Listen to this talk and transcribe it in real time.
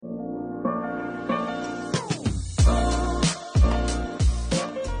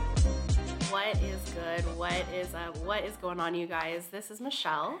What is going on, you guys? This is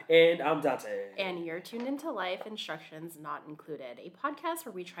Michelle. And I'm Dante. And you're tuned into Life Instructions Not Included, a podcast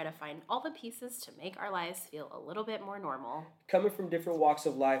where we try to find all the pieces to make our lives feel a little bit more normal. Coming from different walks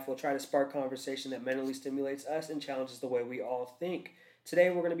of life, we'll try to spark conversation that mentally stimulates us and challenges the way we all think.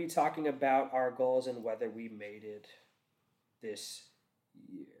 Today, we're going to be talking about our goals and whether we made it this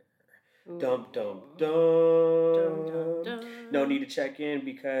year. Dum, dum, dum. Dum, dum, dum. No need to check in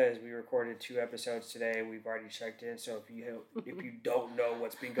because we recorded 2 episodes today. We've already checked in. So if you don't know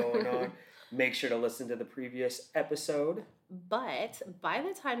what's been going on, make sure to listen to the previous episode. But by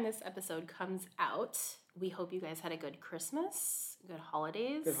the time this episode comes out, we hope you guys had a good Christmas, good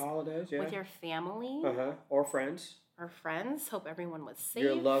holidays. Good holidays, yeah. With your family. Or friends. Or friends. Hope everyone was safe.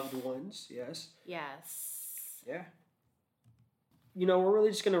 Your loved ones, yes. Yes. Yeah. You know, we're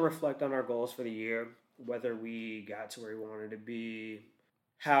really just going to reflect on our goals for the year, whether we got to where we wanted to be,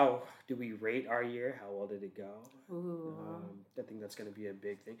 how do we rate our year, how well did it go? Ooh. I think that's going to be a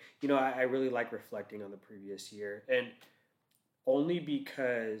big thing. You know, I really like reflecting on the previous year, and only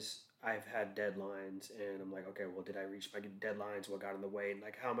because I've had deadlines, and I'm like, okay, well, did I reach my deadlines? What got in the way? And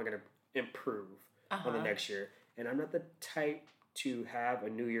like, how am I going to improve on the next year? And I'm not the type to have a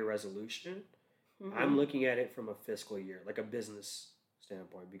New Year resolution. Mm-hmm. I'm looking at it from a fiscal year, like a business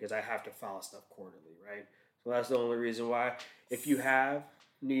standpoint, because I have to file stuff quarterly, right? So that's the only reason why. If you have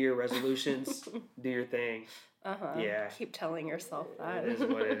New Year resolutions, do your thing. Yeah. Keep telling yourself that. It is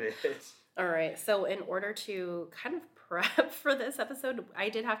what it is. All right. So in order to kind of prep for this episode, I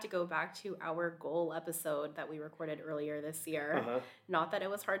did have to go back to our goal episode that we recorded earlier this year. Not that it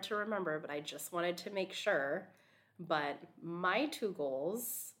was hard to remember, but I just wanted to make sure. But my 2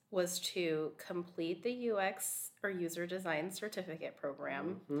 goals was to complete the UX or user design certificate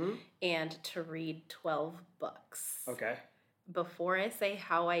program and to read 12 books. Okay. Before I say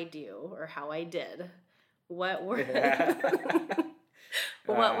how I do or how I did, what were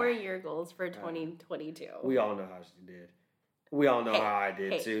what were your goals for 2022? We all know how she did. We all know how I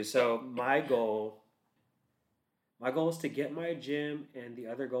did too. So my goal is to get my gym, and the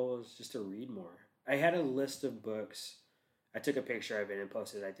other goal is just to read more. I had a list of books. I took a picture of it and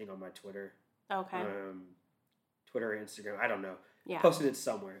posted it, I think, on my Twitter. Okay. Twitter or Instagram. I don't know. Yeah. Posted it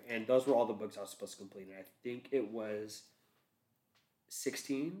somewhere. And those were all the books I was supposed to complete. And I think it was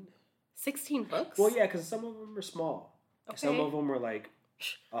 16. 16 books? Well, yeah, because some of them are small. Okay. Some of them were like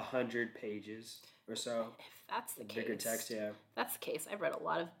 100 pages or so. If that's the case. Bigger text, yeah. That's the case. I've read a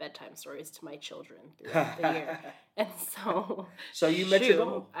lot of bedtime stories to my children throughout the year. And so... So you met your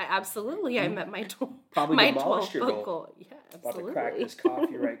goal. I met my Probably my demolished your goal. Yeah, absolutely. About to crack this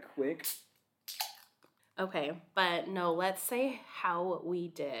coffee right quick. Okay, but no, let's say how we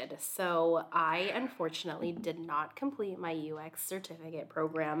did. So I unfortunately did not complete my UX certificate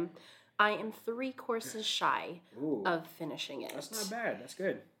program. I am 3 courses shy of finishing it. That's not bad. That's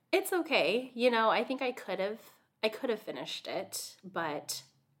good. It's okay. You know, I think I could have finished it, but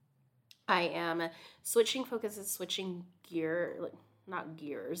I am switching focuses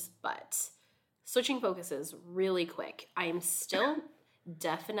really quick. I am still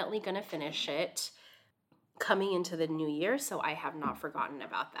definitely going to finish it coming into the new year, so I have not forgotten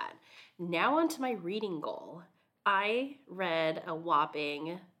about that. Now onto my reading goal. I read a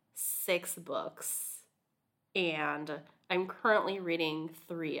whopping 6 books, and I'm currently reading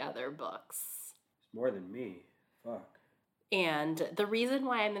 3 other books. It's more than me. Fuck. And the reason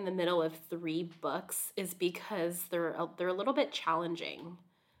why I'm in the middle of 3 books is because they're a little bit challenging.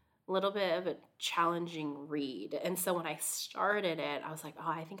 A little bit of a challenging read. And so when I started it, I was like,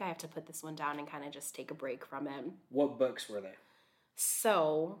 I think I have to put this one down and kind of just take a break from it. What books were they?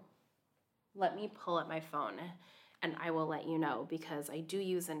 So let me pull up my phone and I will let you know, because I do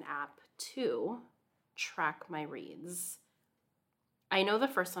use an app to track my reads. I know the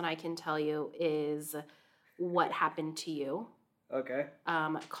first one I can tell you is What Happened to You? Okay.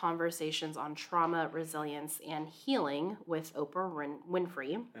 Conversations on Trauma, Resilience, and Healing with Oprah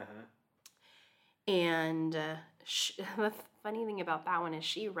Winfrey. And the funny thing about that one is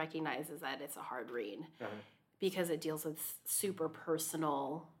she recognizes that it's a hard read because it deals with super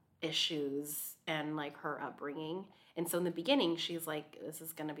personal issues and like her upbringing. And so in the beginning, she's like, this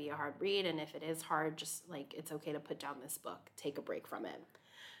is going to be a hard read. And if it is hard, just like, it's okay to put down this book, take a break from it.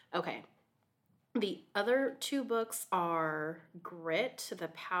 Okay. The other 2 books are Grit, The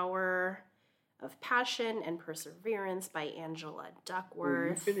Power of Passion and Perseverance by Angela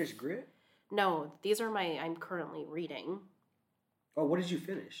Duckworth. You finished Grit? No, these are I'm currently reading. Oh, what did you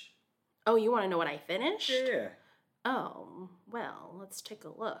finish? Oh, you want to know what I finished? Yeah. Oh, well, let's take a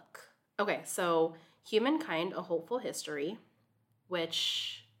look. Okay, so Humankind, A Hopeful History,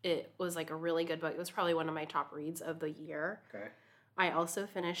 which it was like a really good book. It was probably one of my top reads of the year. Okay. I also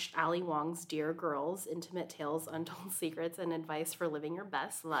finished Ali Wong's Dear Girls, Intimate Tales, Untold Secrets, and Advice for Living Your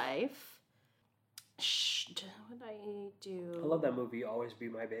Best Life. What did I do? I love that movie, Always Be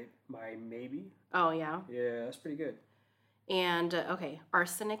My Maybe. Oh, yeah? Yeah, that's pretty good. And, okay,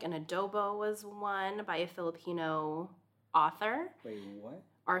 Arsenic and Adobo was one by a Filipino author. Wait, what?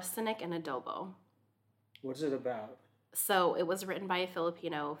 Arsenic and Adobo. What's it about? So it was written by a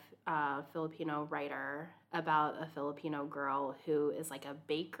Filipino writer about a Filipino girl who is like a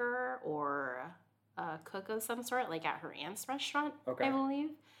baker or a cook of some sort, like at her aunt's restaurant, I believe.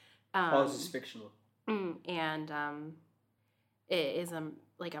 This is fictional. And it is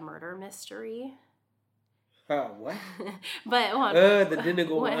like a murder mystery. What? But the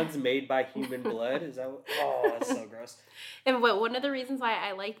Dinigal ones made by human blood? Is that what? Oh, that's so gross. And one of the reasons why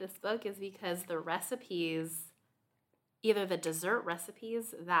I like this book is because the recipes, either the dessert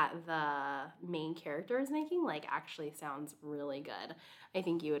recipes that the main character is making, like actually sounds really good. I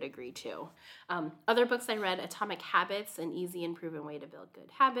think you would agree too. Other books I read, Atomic Habits, An Easy and Proven Way to Build Good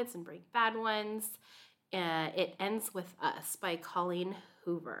Habits and Break Bad Ones. It Ends With Us by Colleen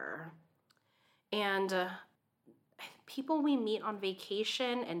Hoover. And People We Meet on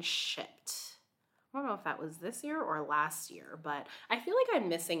Vacation and Shipped. I don't know if that was this year or last year, but I feel like I'm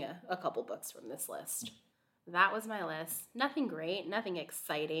missing a couple books from this list. That was my list. Nothing great, nothing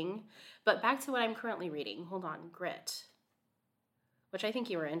exciting. But back to what I'm currently reading. Hold on, Grit, which I think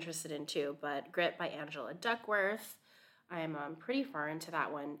you were interested in too, but Grit by Angela Duckworth. I'm pretty far into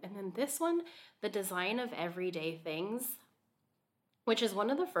that one. And then this one, The Design of Everyday Things, which is one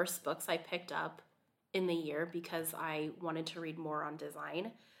of the first books I picked up in the year because I wanted to read more on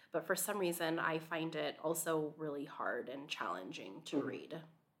design. But for some reason, I find it also really hard and challenging to read.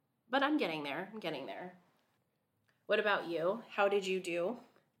 But I'm getting there. What about you? How did you do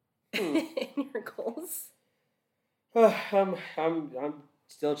in your goals? I'm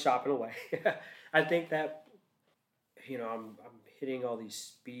still chopping away. I think that I'm hitting all these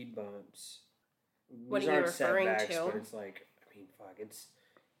speed bumps. What are you referring to? But it's like, I mean, fuck, it's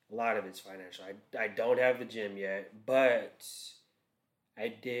a lot of it's financial. I don't have the gym yet, but I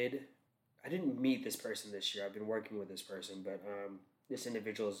didn't meet this person this year. I've been working with this person, but this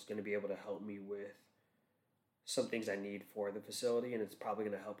individual is going to be able to help me with some things I need for the facility, and it's probably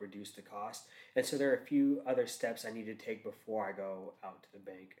going to help reduce the cost. And so there are a few other steps I need to take before I go out to the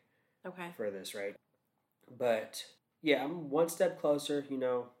bank for this, right? But yeah, I'm one step closer,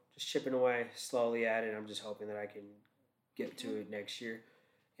 just chipping away slowly at it. I'm just hoping that I can get to it next year.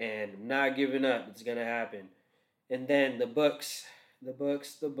 And I'm not giving up. It's going to happen. And then the books.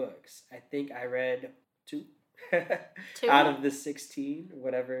 I think I read 2 out of the 16,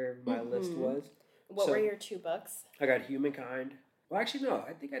 whatever my list was. What were your 2 books? I got Humankind. Well, actually, no.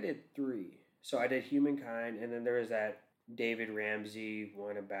 I think I did 3. So I did Humankind, and then there was that David Ramsey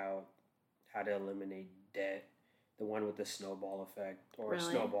one about how to eliminate debt. The one with the snowball effect, or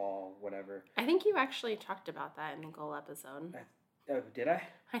snowball, whatever. I think you actually talked about that in the goal episode. Did I?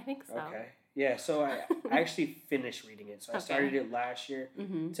 I think so. Okay. Yeah, so I actually finished reading it. So I started it last year,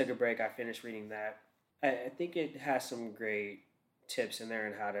 took a break, I finished reading that. I think it has some great tips in there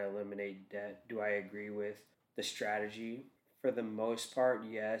on how to eliminate debt. Do I agree with the strategy? For the most part,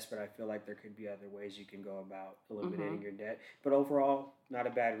 yes, but I feel like there could be other ways you can go about eliminating your debt. But overall, not a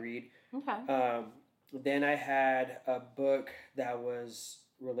bad read. Okay. Then I had a book that was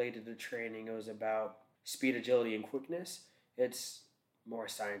related to training. It was about speed, agility, and quickness. It's more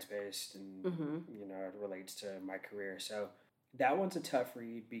science-based and, it relates to my career. So that one's a tough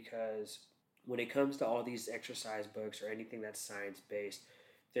read because when it comes to all these exercise books or anything that's science-based,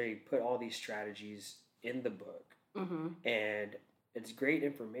 they put all these strategies in the book. And it's great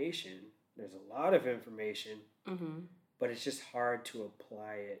information. There's a lot of information, but it's just hard to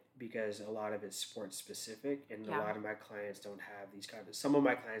apply it because a lot of it's sports specific, and a lot of my clients don't have some of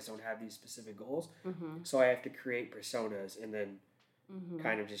my clients don't have these specific goals. So I have to create personas and then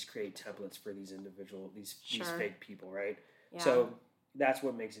kind of just create templates for these fake people, right? Yeah. So that's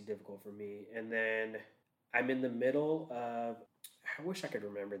what makes it difficult for me. And then I'm in the middle of, I wish I could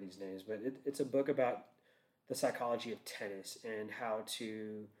remember these names, but it's a book about the psychology of tennis and how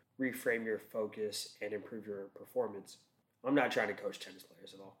to reframe your focus and improve your performance. I'm not trying to coach tennis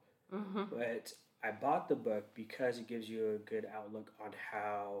players at all, but I bought the book because it gives you a good outlook on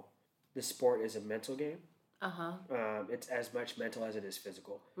how the sport is a mental game. It's as much mental as it is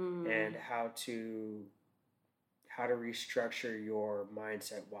physical, and how to restructure your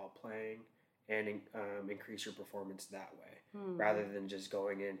mindset while playing and increase your performance that way, rather than just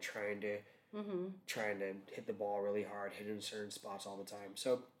going in trying to trying to hit the ball really hard, hit in certain spots all the time.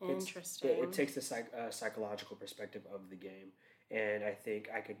 So Interesting. it takes the psychological perspective of the game. And I think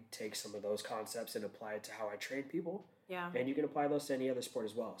I could take some of those concepts and apply it to how I train people. Yeah. And you can apply those to any other sport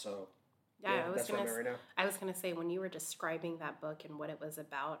as well. So that's what I'm at right now. I was going to say, when you were describing that book and what it was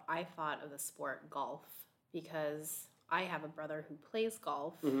about, I thought of the sport golf, because I have a brother who plays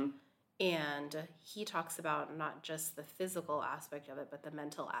golf. And he talks about not just the physical aspect of it, but the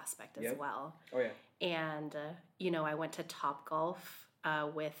mental aspect as well. Oh, yeah. And, I went to Topgolf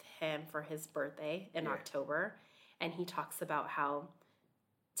with him for his birthday in October. And he talks about how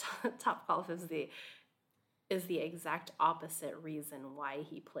Topgolf is the exact opposite reason why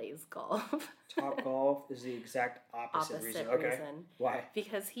he plays golf. Topgolf is the exact opposite reason. Okay. Why?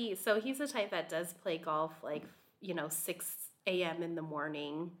 Because he's the type that does play golf 6 a.m. in the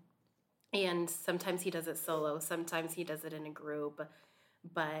morning. And sometimes he does it solo, sometimes he does it in a group,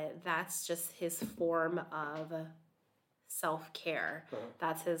 but that's just his form of self-care.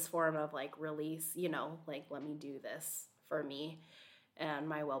 That's his form of release, let me do this for me and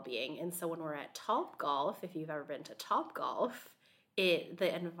my well-being. And so when we're at Topgolf, if you've ever been to Topgolf,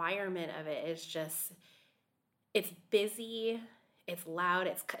 the environment of it is just, it's busy, it's loud,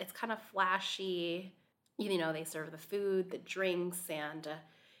 it's kind of flashy. They serve the food, the drinks, and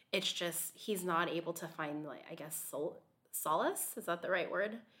it's just, he's not able to find, solace, is that the right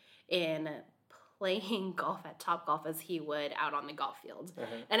word, in playing golf at Topgolf as he would out on the golf field.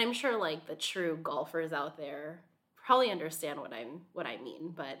 And I'm sure, the true golfers out there probably understand what I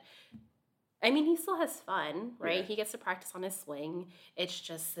mean. But, he still has fun, right? Yeah. He gets to practice on his swing. It's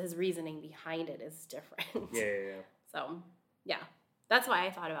just his reasoning behind it is different. Yeah. So, yeah. That's why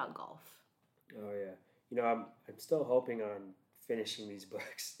I thought about golf. Oh, yeah. I'm still hoping on finishing these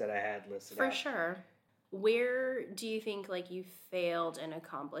books that I had listed for sure. Where do you think you failed in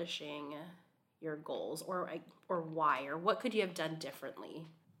accomplishing your goals, or why, or what could you have done differently?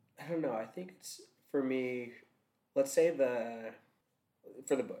 I don't know. I think it's, for me, let's say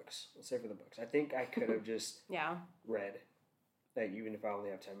for the books. I think I could have just read. Even if I only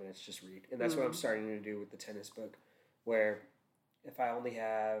have 10 minutes, just read. And that's what I'm starting to do with the tennis book, where if I only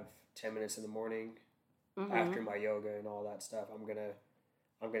have 10 minutes in the morning, after my yoga and all that stuff, I'm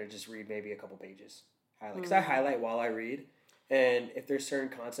gonna just read maybe a couple pages, highlight, because I highlight while I read, and if there's certain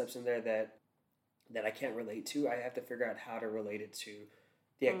concepts in there that I can't relate to, I have to figure out how to relate it to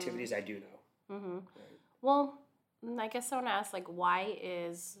the activities I do know. Right. Well, I guess I want to ask, why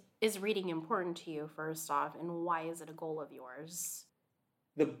is reading important to you, first off, and why is it a goal of yours?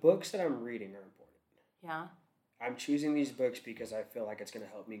 The books that I'm reading are important. Yeah. I'm choosing these books because I feel like it's going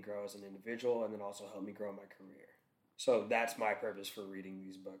to help me grow as an individual and then also help me grow my career. So that's my purpose for reading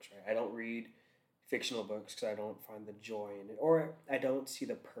these books, right? I don't read fictional books because I don't find the joy in it, or I don't see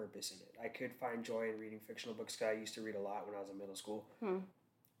the purpose in it. I could find joy in reading fictional books because I used to read a lot when I was in middle school.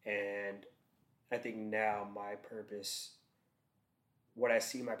 And I think now my purpose, what I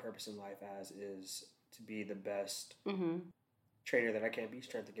see my purpose in life as, is to be the best trainer that I can be,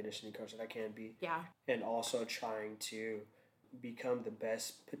 strength and conditioning coach that I can be. Yeah. And also trying to become the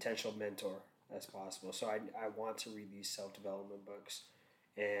best potential mentor as possible. So I want to read these self-development books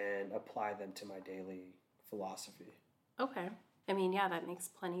and apply them to my daily philosophy. Okay. That makes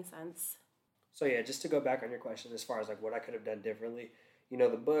plenty sense. So yeah, just to go back on your question as far as what I could have done differently, the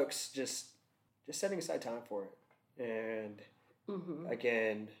books, just setting aside time for it. And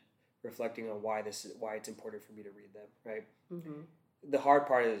again, reflecting on why it's important for me to read them, right? The hard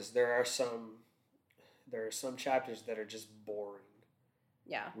part is there are some chapters that are just boring.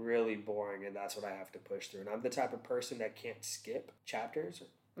 Yeah. Really boring, and that's what I have to push through. And I'm the type of person that can't skip chapters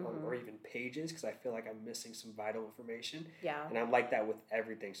or even pages because I feel like I'm missing some vital information. Yeah. And I'm like that with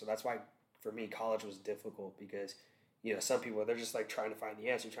everything. So that's why, for me, college was difficult because, some people, they're just trying to find the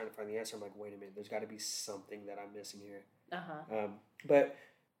answer. I'm like, wait a minute, there's got to be something that I'm missing here. But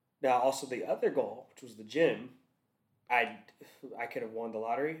now also the other goal, which was the gym, I could have won the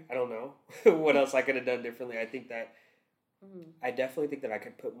lottery. I don't know what else I could have done differently. I think that I definitely think that I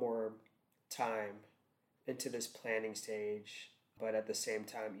could put more time into this planning stage, but at the same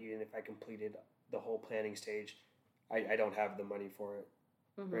time, even if I completed the whole planning stage, I don't have the money for it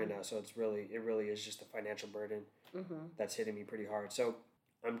right now. So it really is just a financial burden that's hitting me pretty hard. So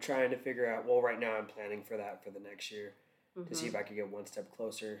I'm trying to figure out, right now I'm planning for that for the next year to see if I could get one step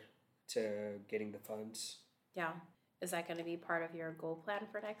closer to getting the funds. Yeah. Is that going to be part of your goal plan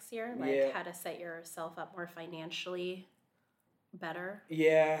for next year? How to set yourself up more financially better?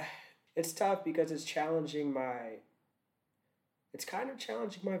 Yeah. It's tough because it's kind of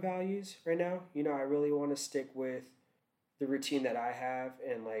challenging my values right now. I really want to stick with the routine that I have,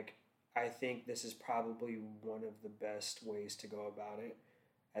 and I think this is probably one of the best ways to go about it.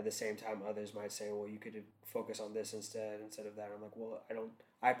 At the same time, others might say, well, you could focus on this instead of that. I'm like, well,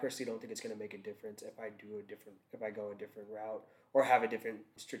 I personally don't think it's going to make a difference if if I go a different route or have a different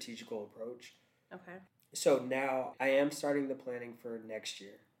strategical approach. Okay. So now I am starting the planning for next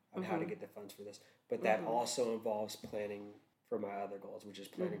year on how to get the funds for this. But that also involves planning for my other goals, which is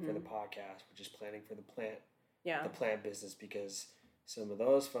planning for the podcast, which is planning for the plant business, because some of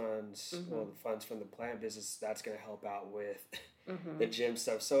those funds, well, the funds from the plant business, that's going to help out with the gym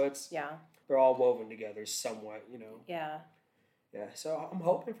stuff. So they're all woven together somewhat, you know. Yeah. Yeah. So I'm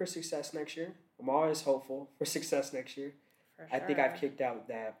hoping for success next year. I'm always hopeful for success next year. For sure. I think I've kicked out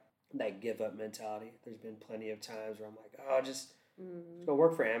that give up mentality. There's been plenty of times where I'm like, oh, just go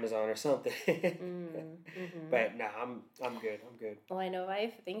work for Amazon or something. But no, I'm good. Well, I know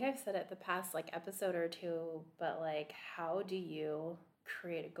I think I've said it the past like episode or two, but like, how do you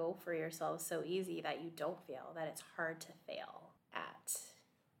create a goal for yourself so easy that you don't fail, that it's hard to fail at,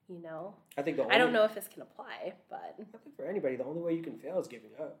 you know? I think I don't know if this can apply, but I think for anybody, the only way you can fail is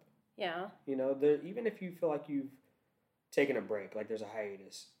giving up. Yeah. You know, even if you feel like you've taken a break, like there's a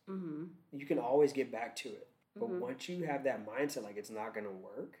hiatus, you can always get back to it. But once you have that mindset, like it's not going to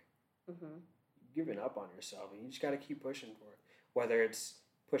work, you're giving up on yourself, and you just got to keep pushing for it. Whether it's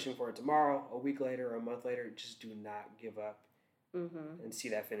pushing for it tomorrow, a week later, or a month later, just do not give up and see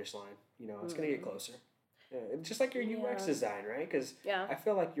that finish line. You know, it's going to get closer. Yeah, it's just like your UX design, right? Because I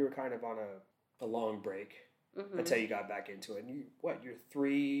feel like you were kind of on a long break until you got back into it. And you're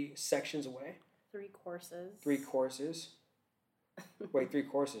 3 sections away? 3 courses. 3 courses? Wait, 3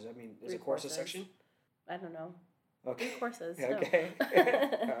 courses. I mean, is a course a section? I don't know. Okay. 3 courses. Okay.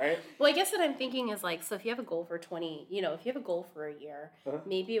 All right. Well, I guess what I'm thinking is like, so if you have a goal for if you have a goal for a year,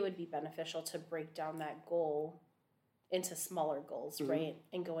 maybe it would be beneficial to break down that goal into smaller goals, right?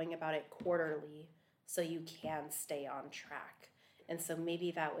 And going about it quarterly so you can stay on track. And so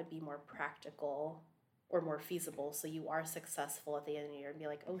maybe that would be more practical or more feasible, so you are successful at the end of the year and be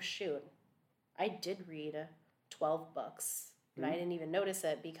like, oh shoot, I did read 12 books. And I didn't even notice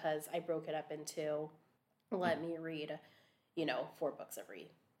it because I broke it up into, let me read, 4 books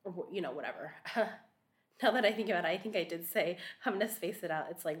every, or, whatever. Now that I think about it, I think I did say, I'm going to space it out.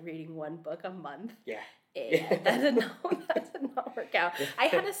 It's like reading 1 book a month. Yeah. And that did not work out. I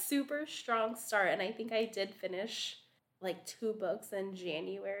had a super strong start, and I think I did finish like 2 books in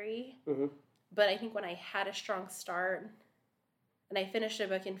January. But I think when I had a strong start, and I finished a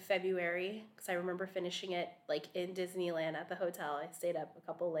book in February, because I remember finishing it like in Disneyland at the hotel. I stayed up a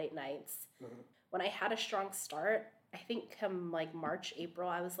couple late nights. When I had a strong start, I think come like March, April,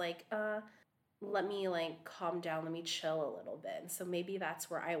 I was like, let me like calm down, let me chill a little bit. And so maybe that's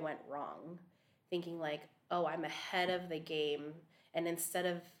where I went wrong, thinking like, oh, I'm ahead of the game. And instead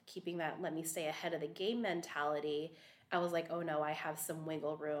of keeping that let me stay ahead of the game mentality, I was like, oh no, I have some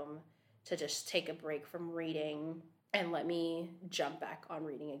wiggle room to just take a break from reading and let me jump back on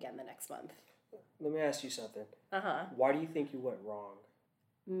reading again the next month. Let me ask you something. Why do you think you went wrong?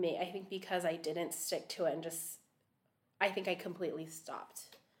 I think because I didn't stick to it and I think I completely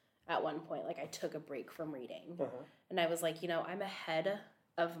stopped at one point. Like I took a break from reading. And I was like, I'm ahead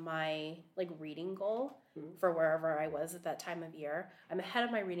of my like reading goal for wherever I was at that time of year. I'm ahead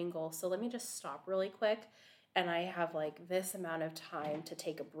of my reading goal. So let me just stop really quick. And I have like this amount of time to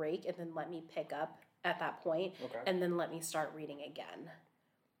take a break and then let me pick up at that point, and then let me start reading again.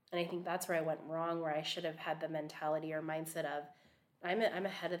 And I think that's where I went wrong, where I should have had the mentality or mindset of, I'm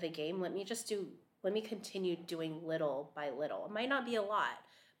ahead of the game. Let me continue doing little by little. It might not be a lot,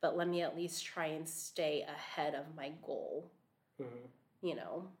 but let me at least try and stay ahead of my goal.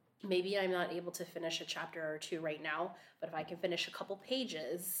 Maybe I'm not able to finish a chapter or 2 right now, but if I can finish a couple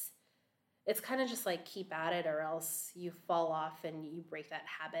pages, it's kind of just like keep at it, or else you fall off and you break that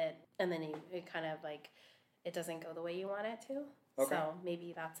habit, and then it kind of like it doesn't go the way you want it to. So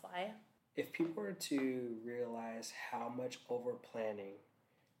maybe that's why. If people were to realize how much over planning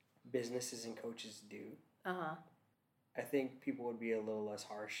businesses and coaches do, I think people would be a little less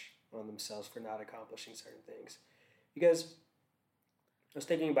harsh on themselves for not accomplishing certain things. Because I was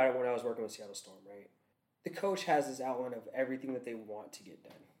thinking about it when I was working with Seattle Storm, right? The coach has this outline of everything that they want to get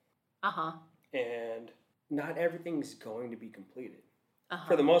done. And not everything's going to be completed.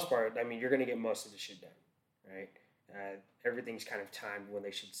 For the most part, I mean, you're going to get most of the shit done, right? Everything's kind of timed when they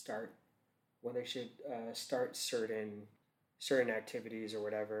should start certain activities or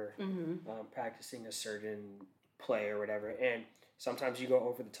whatever, practicing a certain play or whatever. And sometimes you go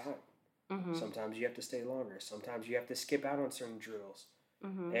over the time. Sometimes you have to stay longer. Sometimes you have to skip out on certain drills.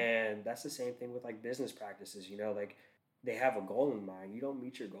 And that's the same thing with like business practices, like they have a goal in mind. You don't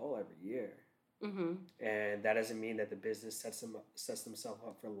meet your goal every year. Mm-hmm. And that doesn't mean that the business sets themselves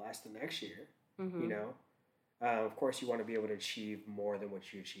up for less the next year. Mm-hmm. You know, of course, you want to be able to achieve more than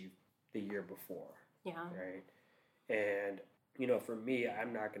what you achieved the year before. Yeah. Right. And you know, for me,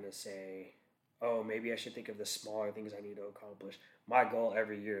 I'm not gonna say, oh, maybe I should think of the smaller things I need to accomplish. My goal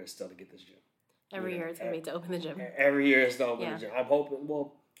every year is still to get this gym. Every year it's gonna be to open the gym. Every year is to open the gym. I'm hoping.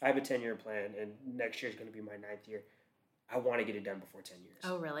 Well, I have a 10-year plan, and next year is gonna be my 9th year. I want to get it done before 10 years.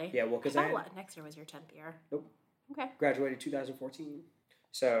 Oh, really? Yeah, well, because next year was your 10th year. Nope. Okay. Graduated 2014.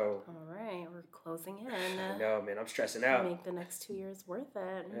 So. All right, we're closing in. I know, man. I'm stressing out. Make the next 2 years worth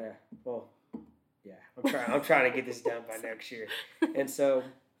it. Yeah. Well. Yeah. I'm trying to get this done by next year, and so.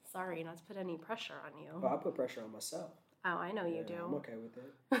 Sorry, not to put any pressure on you. Well, I put pressure on myself. Oh, I know you do. I'm okay with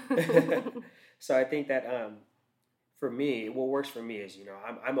it. So I think that for me, what works for me is, you know,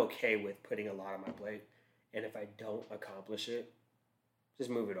 I'm okay with putting a lot on my plate. And if I don't accomplish it, just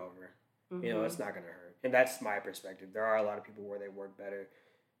move it over. Mm-hmm. You know, it's not going to hurt. And that's my perspective. There are a lot of people where they work better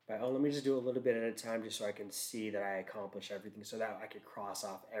by, let me just do a little bit at a time just so I can see that I accomplish everything, so that I can cross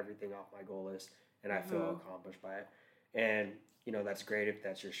off everything off my goal list and I feel accomplished by it. And, you know, that's great if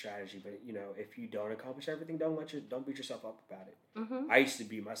that's your strategy. But, you know, if you don't accomplish everything, don't beat yourself up about it. Mm-hmm. I used to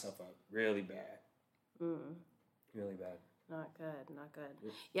beat myself up really bad. Really bad. Not good.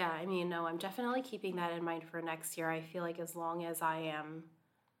 Yeah, I mean, no, I'm definitely keeping that in mind for next year. I feel like as long as I am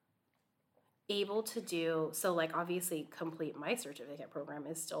able to do, so like obviously complete my certificate program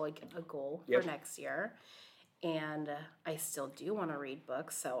is still like a goal for next year. And I still do want to read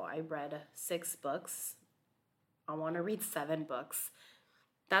books. So I read 6 books. I want to read 7 books.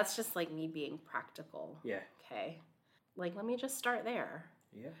 That's just like me being practical. Yeah. Okay. Like, let me just start there.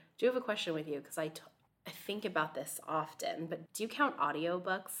 Yeah. Do you have a question with you? Because I think about this often, but do you count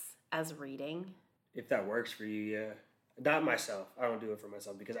audiobooks as reading? If that works for you, yeah. Not myself. I don't do it for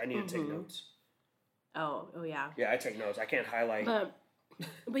myself because I need to take notes. Oh yeah. Yeah, I take notes. I can't highlight.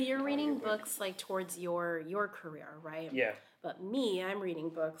 But you're reading books like towards your career, right? Yeah. But me, I'm reading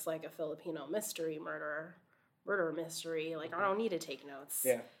books like a Filipino mystery murder mystery. Like, I don't need to take notes.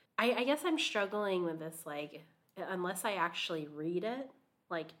 Yeah. I guess I'm struggling with this, like, unless I actually read it,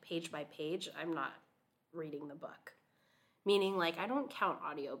 like, page by page, I'm not reading the book. Meaning, like, I don't count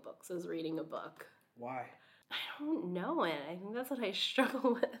audiobooks as reading a book. Why? I don't know it. I think that's what I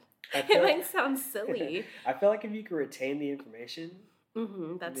struggle with. It might sound silly. I feel like if you can retain the information...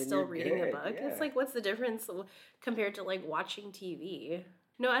 that's still reading the book. Yeah. It's like, what's the difference compared to like watching TV?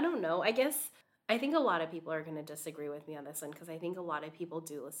 No, I don't know. I think a lot of people are going to disagree with me on this one because I think a lot of people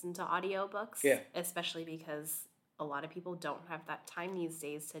do listen to audiobooks. Yeah. Especially because a lot of people don't have that time these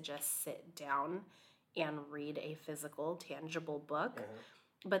days to just sit down and read a physical, tangible book.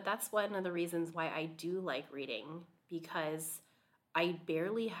 But that's one of the reasons why I do like reading, because I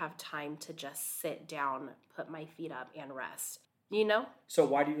barely have time to just sit down, put my feet up, and rest. You know? So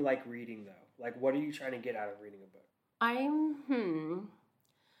why do you like reading, though? Like, what are you trying to get out of reading a book?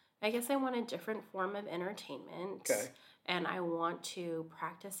 I guess I want a different form of entertainment. Okay. And I want to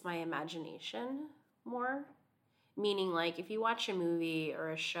practice my imagination more. Meaning, like, if you watch a movie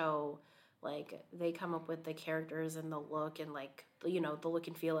or a show, like, they come up with the characters and the look and, like, you know, the look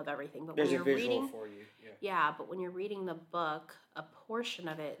and feel of everything. But there's when you're a visual for you. Yeah, but when you're reading the book, a portion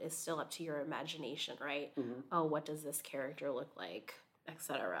of it is still up to your imagination, right? Oh, what does this character look like,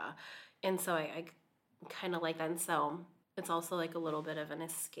 etc. And so I kind of like that. And so it's also like a little bit of an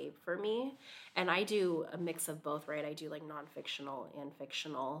escape for me. And I do a mix of both, right? I do like non-fictional and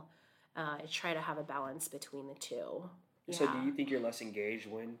fictional. I try to have a balance between the two. Yeah. So do you think you're less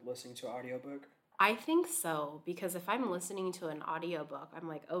engaged when listening to an audiobook? I think so, because if I'm listening to an audiobook, I'm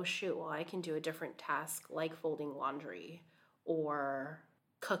like, oh shoot, well, I can do a different task like folding laundry or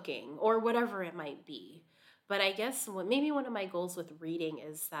cooking or whatever it might be. But I guess maybe one of my goals with reading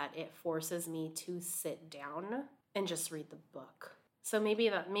is that it forces me to sit down and just read the book. So maybe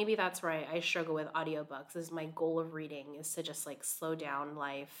that's where I struggle with audiobooks, is my goal of reading is to just like slow down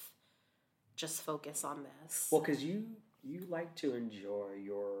life, just focus on this. Well, because you like to enjoy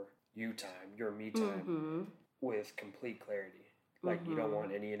your you time, your me time, with complete clarity. Like, you don't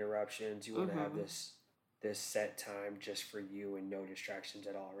want any interruptions. You want to have this set time just for you and no distractions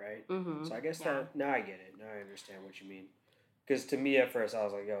at all, right? So I guess that now I get it. Now I understand what you mean. Because to me at first I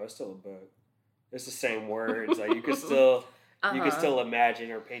was like, yo, it's still a book. It's the same words. Like, you could still you could still imagine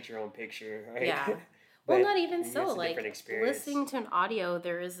or paint your own picture, right? Yeah. Well, not even so. Like, listening to an audio,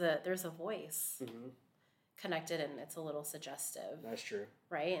 there's a voice connected, and it's a little suggestive. That's true.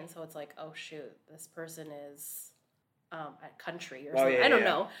 Right? And so it's like, oh shoot, this person is at country or something. I don't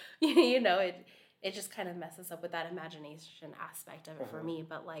know. You know, it just kind of messes up with that imagination aspect of it for me.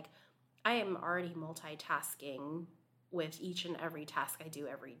 But like, I am already multitasking with each and every task I do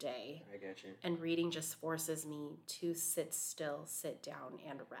every day. I get you. And reading just forces me to sit still, sit down,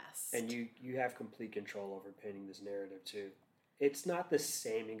 and rest. And you have complete control over painting this narrative too. It's not the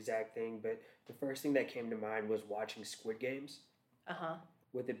same exact thing, but the first thing that came to mind was watching Squid Games.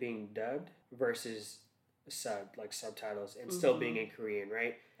 With it being dubbed versus subtitles and still being in Korean,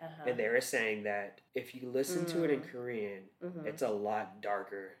 right? And they were saying that if you listen to it in Korean, it's a lot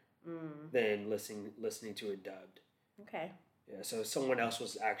darker than listening to it dubbed. Okay. Yeah, so someone else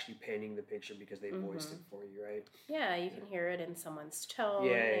was actually painting the picture because they voiced it for you, right? Yeah, you can hear it in someone's tone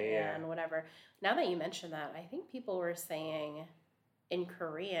and whatever. Now that you mention that, I think people were saying in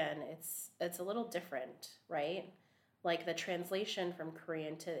Korean it's a little different, right? Like the translation from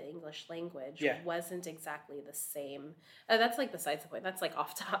Korean to the English language wasn't exactly the same. That's like besides the point. That's like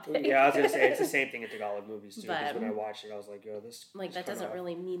off topic. Yeah, I was gonna say it's the same thing in Tagalog movies too. Because when I watched it, I was like, "Yo, this like that doesn't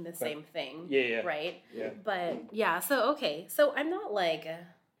really mean the same thing." Yeah. Right. Yeah. But yeah, so okay, so I'm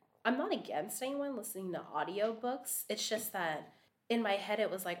not against anyone listening to audiobooks. It's just that in my head it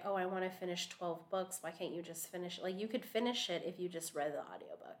was like, oh, I want to finish 12 books. Why can't you just finish? Like you could finish it if you just read the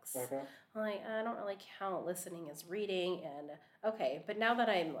audiobooks. Okay. I'm like, I don't really count listening as reading, and okay, but now that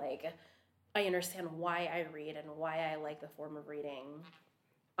I'm like, I understand why I read and why I like the form of reading,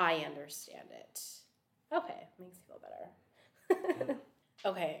 I understand it. Okay, makes me feel better.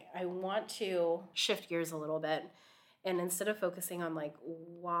 Okay, I want to shift gears a little bit, and instead of focusing on like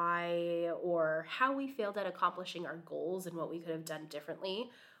why or how we failed at accomplishing our goals and what we could have done differently,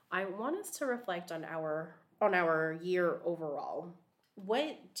 I want us to reflect on our year overall.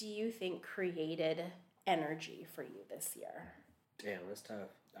 What do you think created energy for you this year? Damn, that's tough.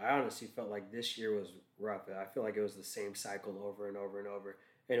 I honestly felt like this year was rough. I feel like it was the same cycle over and over and over.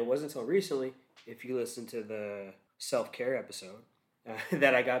 And it wasn't until recently, if you listen to the self-care episode,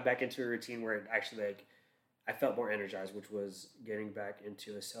 that I got back into a routine where it actually I felt more energized, which was getting back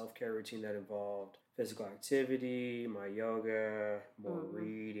into a self-care routine that involved physical activity, my yoga, more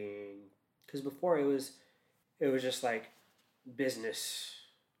reading. Because before it was just like business,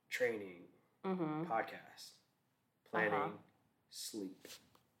 training, podcast, planning, sleep.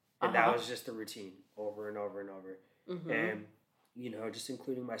 And that was just the routine over and over and over. And, just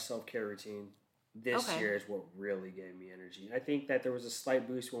including my self-care routine this year is what really gave me energy. I think that there was a slight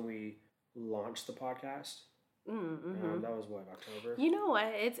boost when we launched the podcast. That was what, October? You know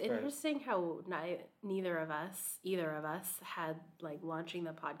what? It's interesting how either of us had like launching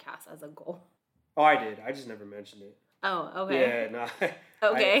the podcast as a goal. Oh, I did. I just never mentioned it. Oh, okay. Yeah, no.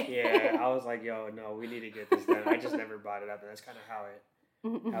 Okay. I was like, yo, no, we need to get this done. I just never brought it up, and that's kind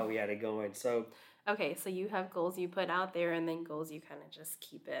of how we had it going. So. Okay, so you have goals you put out there, and then goals you kind of just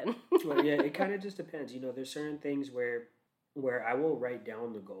keep in. Well, yeah, it kind of just depends. There's certain things where I will write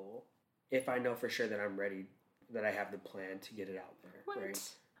down the goal if I know for sure that I'm ready, that I have the plan to get it out there. What? Right?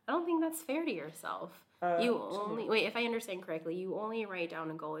 I don't think that's fair to yourself. Wait, if I understand correctly, you only write down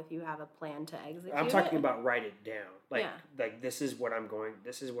a goal if you have a plan to execute. I'm talking about write it down. Like this is what I'm going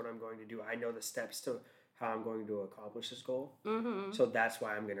to do. I know the steps to how I'm going to accomplish this goal. So that's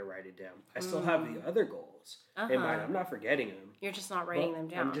why I'm going to write it down. I still have the other goals in mind. I'm not forgetting them. You're just not writing them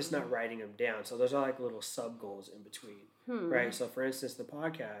down. I'm just not writing them down. So those are like little sub goals in between, right? So for instance, the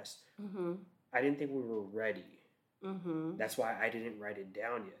podcast, I didn't think we were ready. That's why I didn't write it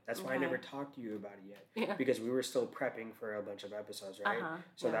down yet. That's why I never talked to you about it yet, because we were still prepping for a bunch of episodes, right?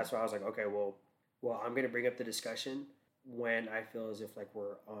 So that's why I was like, okay, well, I'm going to bring up the discussion when I feel as if like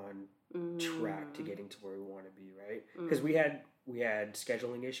we're on track to getting to where we want to be, right? Because we had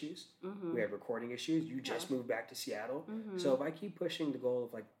scheduling issues, we had recording issues. You just moved back to Seattle, so if I keep pushing the goal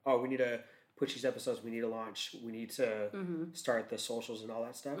of like, oh, we need to push these episodes, we need to launch, we need to start the socials and all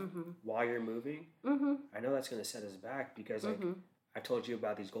that stuff while you're moving, I know that's going to set us back because like I told you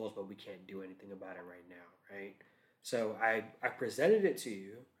about these goals, but we can't do anything about it right now, right? So I presented it to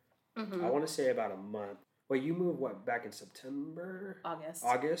you. I want to say about a month. Well, you moved back in September?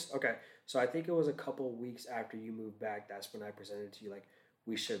 August? Okay. So I think it was a couple weeks after you moved back. That's when I presented to you, like,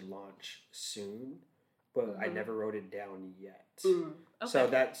 we should launch soon. But I never wrote it down yet. Okay. So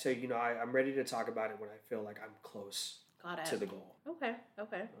I'm ready to talk about it when I feel like I'm close to the goal. Okay. Oh,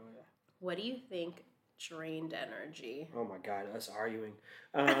 yeah. What do you think drained energy? Oh, my God. Us arguing.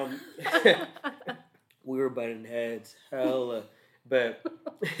 We were butting heads. Hella. But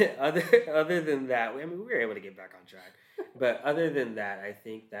other than that, we were able to get back on track. But other than that, I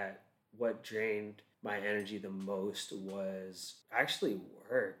think that what drained my energy the most was actually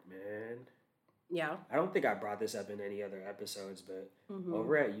work, man. Yeah. I don't think I brought this up in any other episodes, but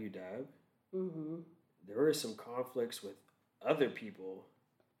over at UW, there were some conflicts with other people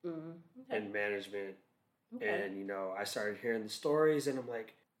in management. Okay. And, you know, I started hearing the stories and I'm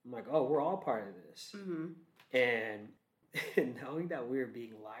like, oh, we're all part of this. And knowing that we were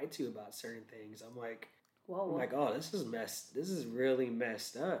being lied to about certain things, I'm like, oh, this is really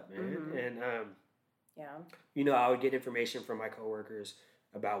messed up, man. And, you know, I would get information from my coworkers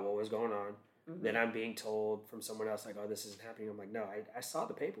about what was going on. Then I'm being told from someone else, like, oh, this isn't happening. I'm like, no, I saw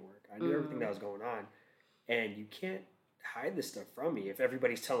the paperwork. I knew everything that was going on. And you can't hide this stuff from me if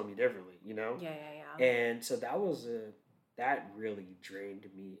everybody's telling me differently, you know? Yeah. And so that really drained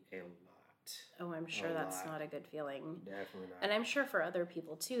me a lot. Oh, I'm sure that's not a good feeling. Definitely not. And I'm sure for other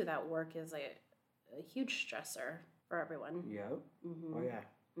people, too, that work is a huge stressor for everyone. Yep. Oh, yeah.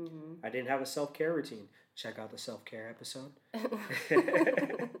 I didn't have a self-care routine. Check out the self-care episode.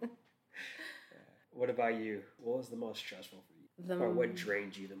 What about you? What was the most stressful for you? Or what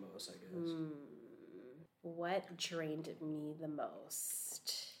drained you the most, I guess? What drained me the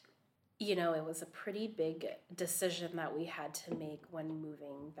most? You know, it was a pretty big decision that we had to make when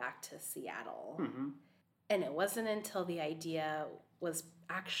moving back to Seattle. And it wasn't until the idea was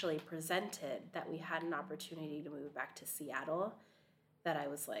actually presented that we had an opportunity to move back to Seattle that I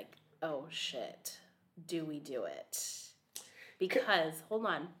was like, oh shit, do we do it? Because, hold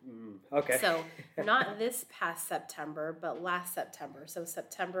on. Okay. So, not this past September, but last September. So,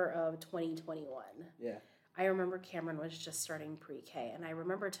 September of 2021. Yeah. I remember Cameron was just starting pre-K. And I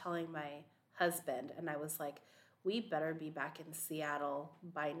remember telling my husband, and I was like, we better be back in Seattle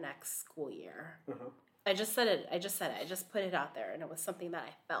by next school year. I just said it. I just put it out there. And it was something that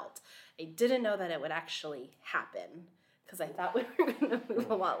I felt. I didn't know that it would actually happen, because I thought we were going to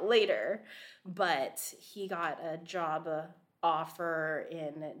move a lot later. But he got a job offer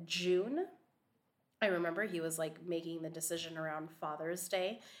in June. I remember he was like making the decision around Father's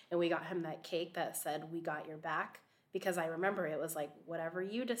Day, and we got him that cake that said, we got your back, because I remember it was like, whatever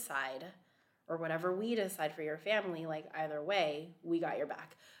you decide or whatever we decide for your family, like either way, we got your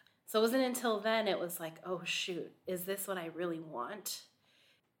back. So it wasn't until then it was like, oh shoot, is this what I really want?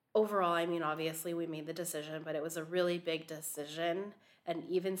 Overall, I mean, obviously we made the decision, but it was a really big decision. And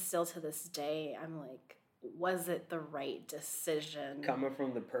even still to this day, I'm like, was it the right decision? Coming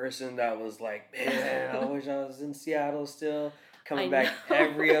from the person that was like, man, I wish I was in Seattle still, coming back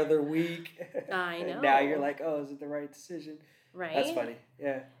every other week. I know. And now you're like, oh, is it the right decision? Right. That's funny.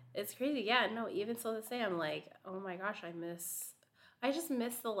 Yeah. It's crazy. Yeah, no, even still to say, I'm like, oh my gosh, I just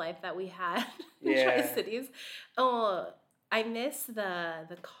miss the life that we had in Tri-Cities. Oh, I miss the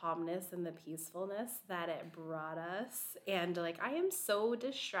calmness and the peacefulness that it brought us. And like, I am so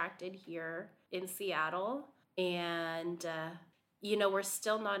distracted here in Seattle. And, you know, we're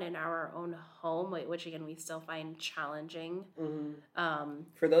still not in our own home, which again, we still find challenging.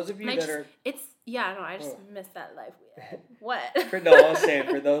 For those of you that are... I just miss that life we had. What? I'll say,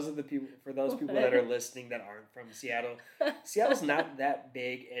 for those people that are listening that aren't from Seattle, Seattle's not that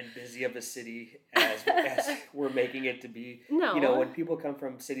big and busy of a city as we're making it to be. No. You know, when people come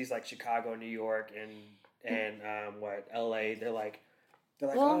from cities like Chicago, New York, and LA, they're like,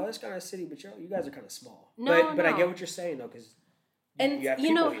 oh, that's kind of a city, but you guys are kind of small. But I get what you're saying though, because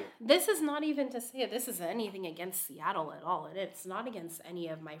you know, here. This is not even to say this is anything against Seattle at all, and it's not against any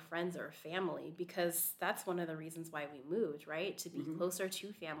of my friends or family, because that's one of the reasons why we moved, right? To be closer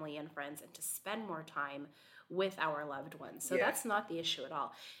to family and friends and to spend more time with our loved ones. So that's not the issue at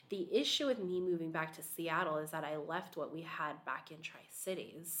all. The issue with me moving back to Seattle is that I left what we had back in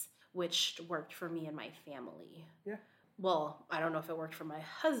Tri-Cities, which worked for me and my family. Yeah. Well, I don't know if it worked for my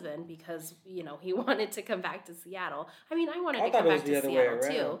husband because, you know, he wanted to come back to Seattle. I mean, I wanted to come back to Seattle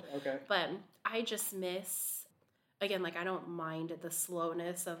too. Okay. But I just miss, again, like, I don't mind the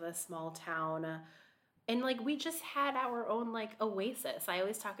slowness of a small town. And, like, we just had our own, like, oasis. I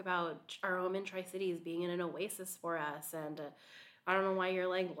always talk about our home in Tri-Cities being in an oasis for us. And I don't know why you're,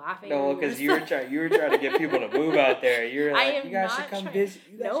 like, laughing. No, because you were trying to get people to move out there. You're like, you guys should come visit.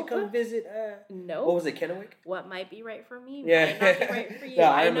 You guys should come visit. Nope. What was it, Kennewick? What might be right for me might not be right for you. No,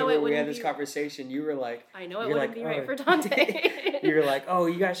 I know we had this conversation. You were like, I know it wouldn't be right for Dante. You were like, oh,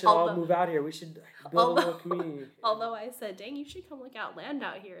 you guys should all move out here. We should build a little community. Although I said, dang, you should come look out land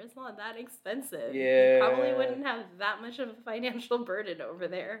out here. It's not that expensive. Yeah. You probably wouldn't have that much of a financial burden over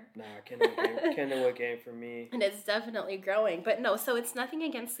there. Nah, Kennewick ain't for me. And it's definitely growing. But no, so it's nothing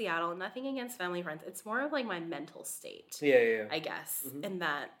against Seattle, nothing against family friends. It's more of like my mental state. Yeah. I guess, in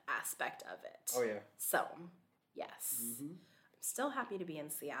that aspect of it. Oh, yeah. So, yes. I'm still happy to be in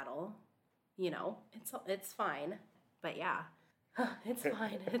Seattle. You know, it's fine. But yeah. It's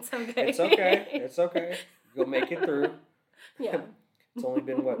fine. It's okay. It's okay. You'll make it through. Yeah. It's only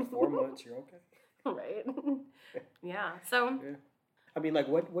been, what, 4 months? You're okay. Right. Yeah. So. Yeah. I mean, like,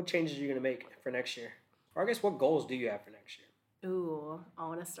 what changes are you going to make for next year? Or I guess what goals do you have for next year? Ooh, I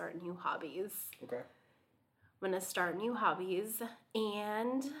want to start new hobbies. Okay. I'm going to start new hobbies,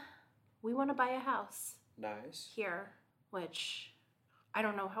 and we want to buy a house. Nice. Here, which I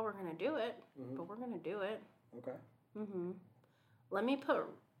don't know how we're going to do it, but we're going to do it. Okay. Mm-hmm. Let me put...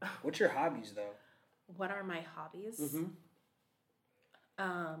 What's your hobbies, though? What are my hobbies? Mm-hmm.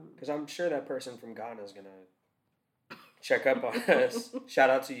 Because I'm sure that person from Ghana is going to check up on us.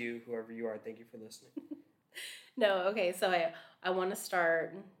 Shout out to you, whoever you are. Thank you for listening. No, okay. So I want to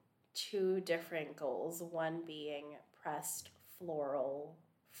start 2 different goals. One being pressed floral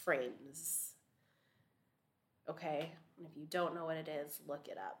frames. Okay? And if you don't know what it is, look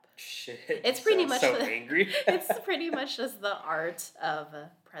it up. Shit. It's pretty much so angry. It's pretty much just the art of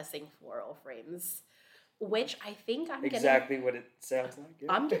pressing floral frames. Which I think I'm exactly what it sounds like.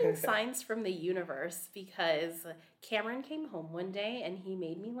 Yeah. I'm getting signs from the universe because Cameron came home one day and he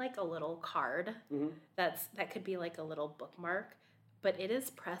made me like a little card that could be like a little bookmark, but it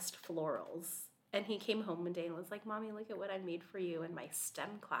is pressed florals. And he came home one day and was like, "Mommy, look at what I made for you in my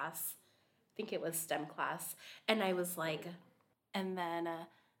STEM class." I think it was STEM class. And I was like, and then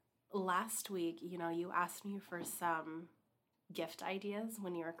last week, you asked me for some gift ideas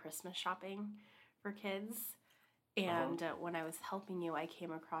when you were Christmas shopping for kids, and when I was helping you, I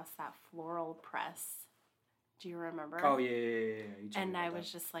came across that floral press. Do you remember? Oh yeah. And I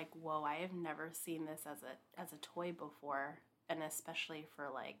was just like, "Whoa! I have never seen this as a toy before, and especially for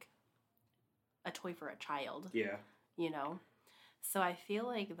like a toy for a child." Yeah. So I feel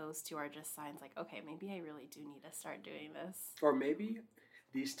like those 2 are just signs. Like, okay, maybe I really do need to start doing this. Or maybe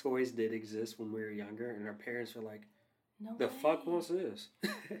these toys did exist when we were younger, and our parents were like, "No the way. fuck was this?"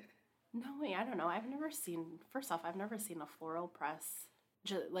 No way, I don't know. I've never seen a floral press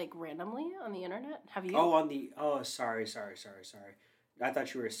like randomly on the internet. Have you? Sorry. I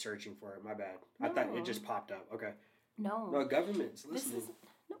thought you were searching for it. My bad. No. I thought it just popped up. Okay. No. No, government's listening.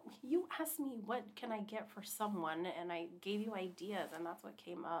 No, you asked me what can I get for someone, and I gave you ideas, and that's what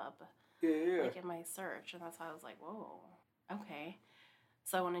came up. Yeah. Like in my search, and that's why I was like, whoa, okay.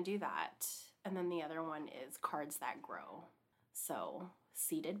 So I want to do that. And then the other one is cards that grow. So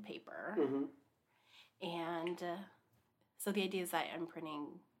seeded paper. And so the idea is that I'm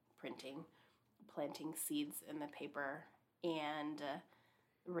planting seeds in the paper, and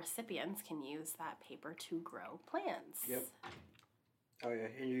recipients can use that paper to grow plants. Yep. Oh yeah,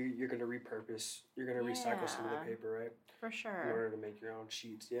 and you're gonna repurpose. You're gonna recycle some of the paper, right? For sure. In order to make your own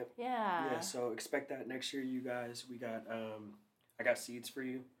sheets. Yep. Yeah. Yeah. So expect that next year, you guys. We got I got seeds for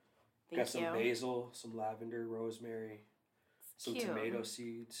you. Thank some basil, some lavender, rosemary, some tomato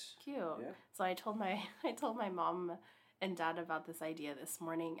seeds. Cute. Yeah. So I told my mom and dad about this idea this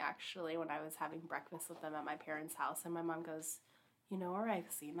morning, actually, when I was having breakfast with them at my parents' house, and my mom goes, "You know where I've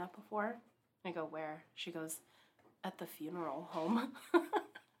seen that before?" I go, "Where?" She goes, "At the funeral home."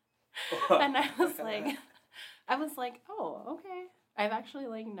 And I was like, "Oh, okay." I've actually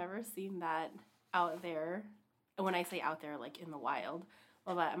like never seen that out there. And when I say out there, like in the wild,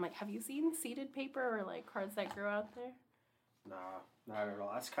 well, but I'm like, have you seen seeded paper or like cards that grow out there? Nah, not at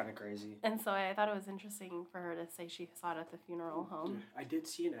all. That's kind of crazy. And so I thought it was interesting for her to say she saw it at the funeral home. I did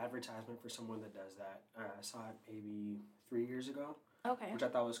see an advertisement for someone that does that. I saw it maybe 3 years ago. Okay. Which I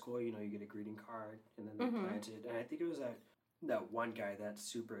thought was cool. You get a greeting card and then they plant it. And I think it was that one guy that's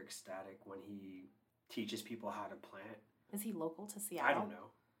super ecstatic when he teaches people how to plant. Is he local to Seattle? I don't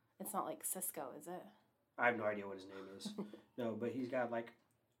know. It's not like Cisco, is it? I have no idea what his name is. No, but he's got like,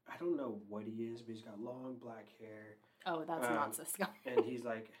 I don't know what he is, but he's got long black hair. Oh, that's not Cisco. And he's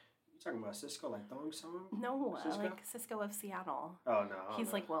like, you talking about Cisco, like Thong Song? No, like Cisco of Seattle. Oh, no.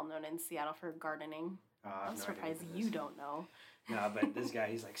 He's like well known in Seattle for gardening. I'm surprised you don't know. No, but this guy,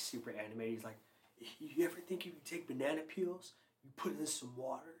 he's like super animated. He's like, you ever think you can take banana peels, you put it in some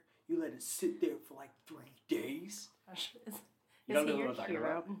water, you let it sit there for like 3 days? Gosh, is You don't he know your what I'm talking hero?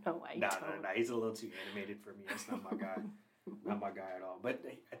 about? No, I don't. No. He's a little too animated for me. That's not my guy. Not my guy at all. But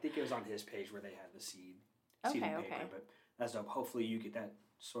I think it was on his page where they had the seeded paper. But that's dope. Hopefully you get that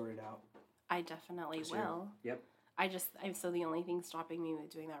sorted out. I definitely will. Yep. So the only thing stopping me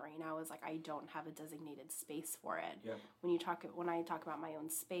with doing that right now is like I don't have a designated space for it. Yep. When I talk about my own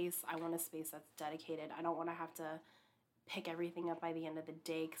space, I want a space that's dedicated. I don't want to have to pick everything up by the end of the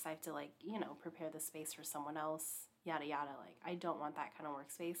day because I have to prepare the space for someone else. Yada yada. Like I don't want that kind of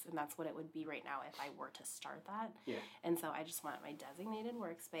workspace, and that's what it would be right now if I were to start that. Yeah. And so I just want my designated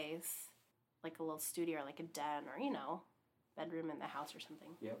workspace, like a little studio or like a den or bedroom in the house or something.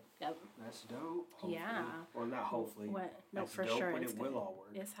 Yep. Yep. That's dope. Hopefully. Yeah. Well, not hopefully. What? No, That's for dope, sure. but it will all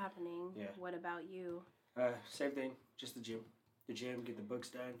work. It's happening. Yeah. What about you? Same thing. Just the gym. The gym. Get the books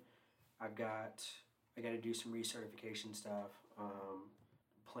done. I got to do some recertification stuff.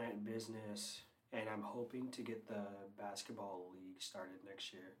 Plant business, and I'm hoping to get the basketball league started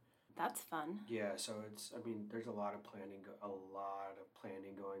next year. That's fun. Yeah. So there's a lot of planning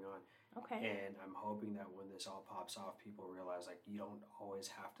going on. Okay. And I'm hoping that when this all pops off, people realize like you don't always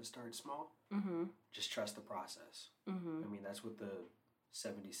have to start small. Mm-hmm. Just trust the process. Mm-hmm. I mean, that's what the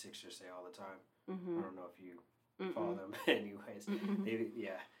 76ers say all the time. Mm-hmm. I don't know if you follow them. Anyways,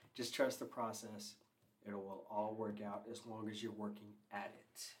 just trust the process. It will all work out as long as you're working at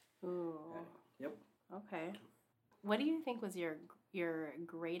it. Ooh. Yep. Okay. What do you think was your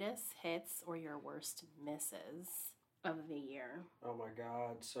greatest hits or your worst misses of the year? Oh my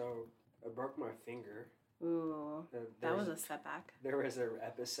God. So I broke my finger. Ooh. That was a setback. There was an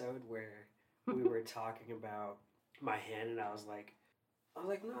episode where we were talking about my hand, and I was like,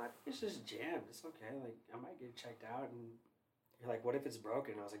 no, it's just jammed. It's okay. Like, I might get checked out. And you're like, what if it's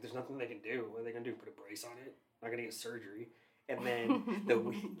broken? I was like, there's nothing they can do. What are they going to do? Put a brace on it? I'm not going to get surgery. And then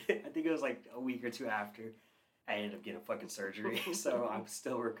I think it was like a week or two after, I ended up getting fucking surgery. So I'm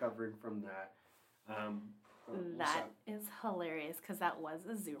still recovering from that. That is hilarious because that was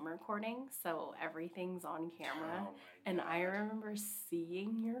a Zoom recording, so everything's on camera. Oh and God. I remember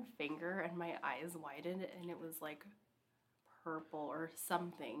seeing your finger and my eyes widened, and it was like purple or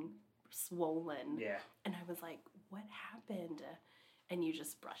something, swollen. Yeah. And I was like, what happened? And you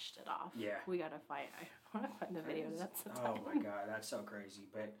just brushed it off. Yeah. I want to find the video. That's the time. Oh my God, that's so crazy.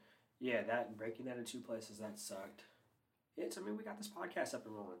 But yeah, breaking that in two places, that sucked. We got this podcast up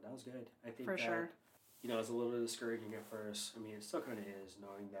and rolling. That was good. I think sure. It's a little discouraging at first. I mean, it still kind of is,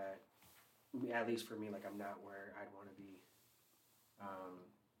 knowing that, at least for me, like, I'm not where I'd want to be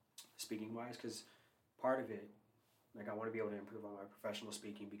speaking-wise, because part of it, like, I want to be able to improve on my professional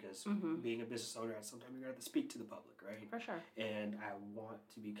speaking, because being a business owner, sometimes you have to speak to the public, right? For sure. And I want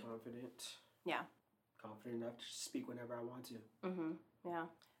to be confident. Yeah. Confident enough to speak whenever I want to. Mm-hmm. Yeah.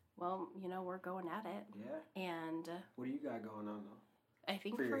 Well, we're going at it. Yeah. And what do you got going on, though? I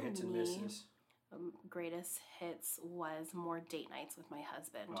think for your hits and misses? Greatest hits was more date nights with my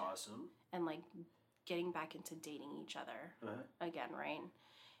husband. Awesome. And like getting back into dating each other again, right?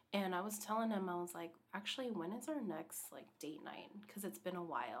 And I was telling him, I was like, actually, when is our next like date night? Because it's been a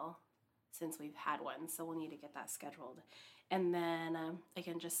while since we've had one, so we'll need to get that scheduled. And then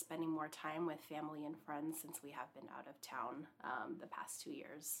again, just spending more time with family and friends since we have been out of town the past 2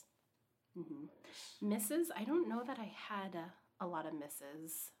 years. Mm-hmm. Misses, I don't know that I had a lot of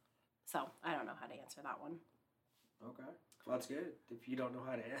misses. So, I don't know how to answer that one. Okay. Well, that's good. If you don't know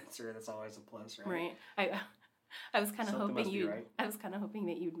how to answer it, that's always a plus, right? Right. I was kind of hoping right. I was kind of hoping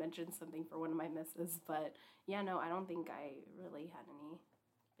that you'd mention something for one of my misses, but yeah, no, I don't think I really had any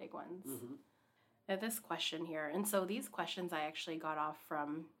big ones. Mm-hmm. This question here, and so these questions I actually got off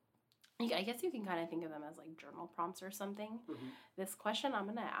from, I guess you can kind of think of them as like journal prompts or something. Mm-hmm. This question I'm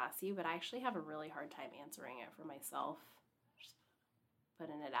going to ask you, but I actually have a really hard time answering it for myself.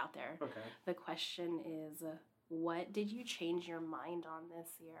 Putting it out there. Okay. The question is, what did you change your mind on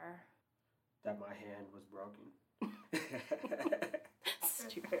this year? That my hand was broken.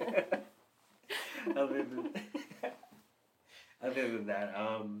 Stupid. Other than that,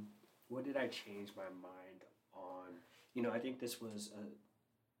 what did I change my mind on? I think this was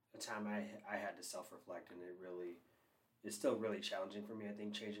a time I had to self-reflect, and it's still really challenging for me. I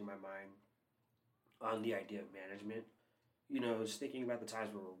think changing my mind on the idea of management. Just thinking about the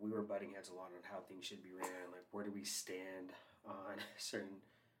times where we were butting heads a lot on how things should be ran, like where do we stand on certain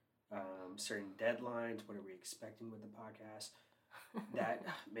deadlines, what are we expecting with the podcast? That,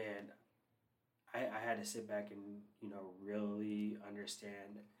 man, I had to sit back and, really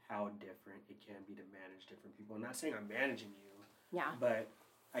understand how different it can be to manage different people. I'm not saying I'm managing you, yeah, but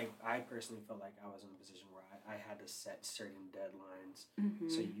I personally felt like I was in a position where I had to set certain deadlines,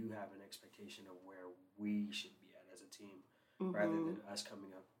 so you have an expectation of where we should be at as a team. Rather than us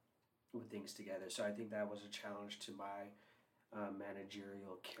coming up with things together. So I think that was a challenge to my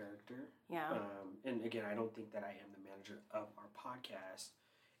managerial character. Yeah. And again, I don't think that I am the manager of our podcast.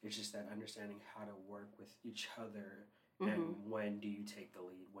 It's just that understanding how to work with each other and when do you take the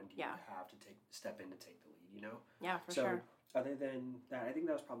lead? When do you have to step in to take the lead, Yeah, for sure. Other than that, I think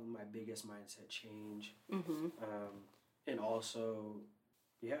that was probably my biggest mindset change. And also,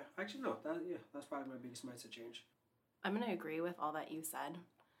 actually, no, that's probably my biggest mindset change. I'm going to agree with all that you said.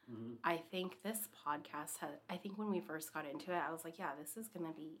 Mm-hmm. I think this podcast I think when we first got into it, I was like, yeah, this is going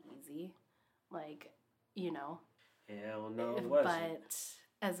to be easy. Like, Hell no, it wasn't. But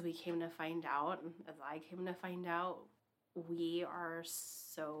as I came to find out, we are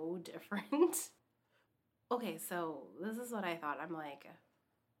so different. Okay, so this is what I thought. I'm like,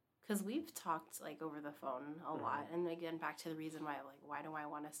 because we've talked like over the phone a lot, and again, back to the reason why do I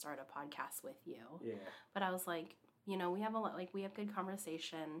want to start a podcast with you? Yeah. But I was like, we have we have good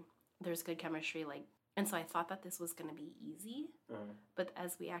conversation. There's good chemistry, and so I thought that this was going to be easy. But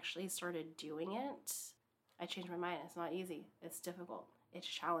as we actually started doing it, I changed my mind. It's not easy. It's difficult. It's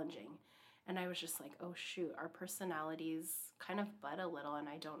challenging. And I was just like, oh, shoot, our personalities kind of butt a little, and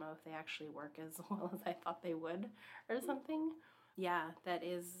I don't know if they actually work as well as I thought they would or something. Yeah, that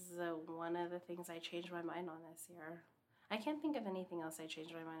is one of the things I changed my mind on this year. I can't think of anything else I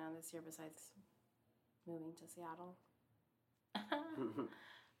changed my mind on this year besides moving to Seattle.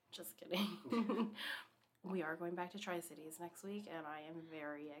 Just kidding. We are going back to Tri-Cities next week, and I am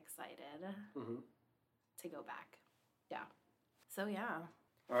very excited to go back. Yeah. So, yeah.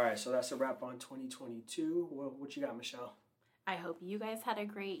 All right, so that's a wrap on 2022. What you got, Michelle? I hope you guys had a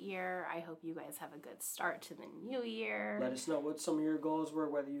great year. I hope you guys have a good start to the new year. Let us know what some of your goals were,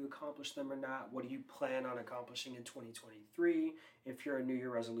 whether you accomplished them or not. What do you plan on accomplishing in 2023 if you're a New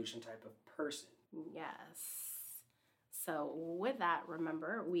Year resolution type of person? Yes. So with that,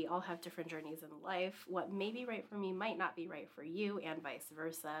 remember, we all have different journeys in life. What may be right for me might not be right for you, and vice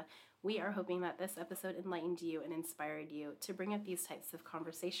versa. We are hoping that this episode enlightened you and inspired you to bring up these types of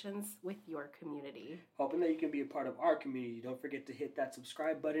conversations with your community. Hoping that you can be a part of our community. Don't forget to hit that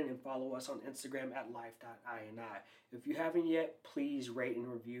subscribe button and follow us on Instagram at life.ini. If you haven't yet, please rate and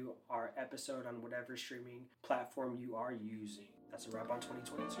review our episode on whatever streaming platform you are using. That's a wrap on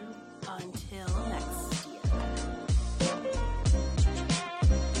 2022. Until next